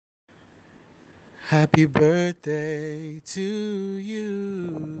Happy birthday to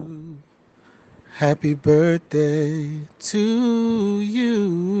you. Happy birthday to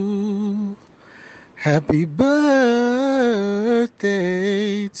you. Happy birthday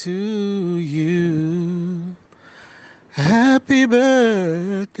to you. Happy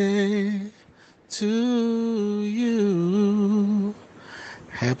birthday to you.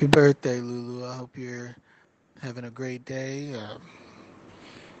 Happy birthday, Lulu. I hope you're having a great day.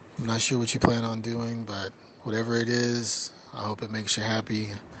 I'm not sure what you plan on doing, but whatever it is, I hope it makes you happy.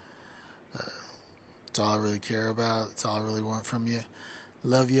 It's all I really care about. It's all I really want from you.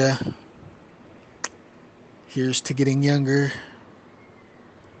 Love you. Here's to getting younger.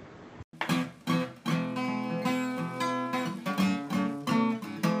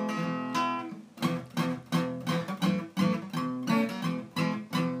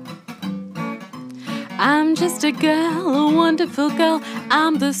 I'm just a girl, a wonderful girl.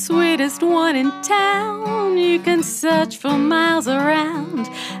 I'm the sweetest one in town. You can search for miles around,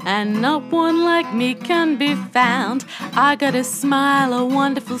 and not one like me can be found. I got a smile, a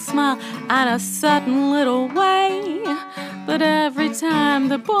wonderful smile, and a certain little way. But every time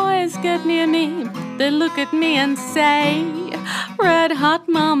the boys get near me, they look at me and say, red hot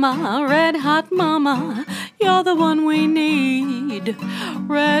mama, you're the one we need.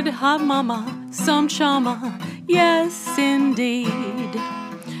 Red hot mama, some charmer, yes indeed.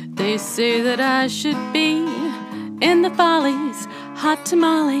 They say that I should be in the follies, hot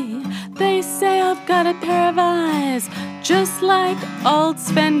tamale. They say I've got a pair of eyes just like old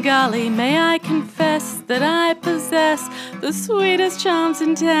Svengali. May I confess that I possess the sweetest charms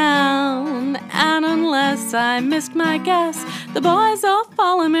in town, and unless I missed my guess, the boys all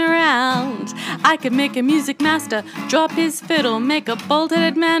follow me around. I could make a music master drop his fiddle, make a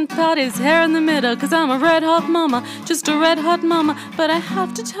bald-headed man part his hair in the middle, 'cause I'm a red-hot mama, just a red-hot mama, but I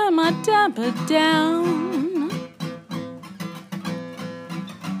have to turn my damper down.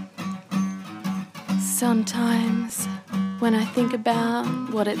 Sometimes when I think about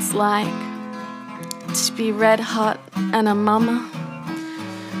what it's like to be red hot and a mama,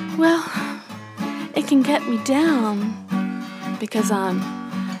 well, it can get me down because I'm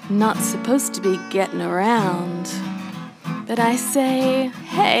not supposed to be getting around. But I say,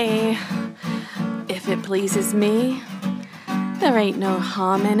 hey, if it pleases me, there ain't no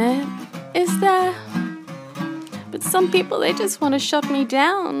harm in it, is there? But some people, they just want to shut me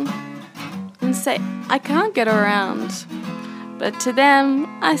down and say I can't get around. But to them,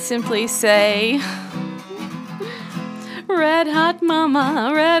 I simply say, red hot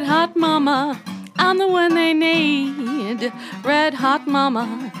mama, I'm the one they need. Red hot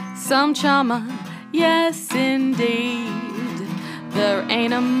mama, some charmer, yes indeed. There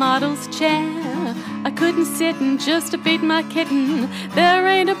ain't a model's chair I couldn't sit in just to feed my kitten. There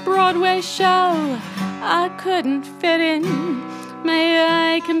ain't a Broadway show I couldn't fit in.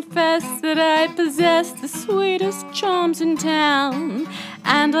 May I confess that I possess the sweetest charms in town,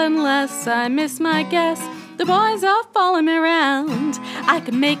 and unless I miss my guess, the boys all follow me around. I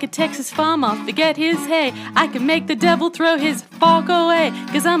can make a Texas farmer forget his hay. I can make the devil throw his fork away,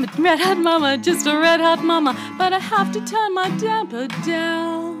 'cause I'm a red-hot mama, just a red-hot mama, but I have to turn my damper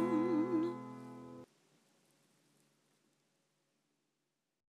down.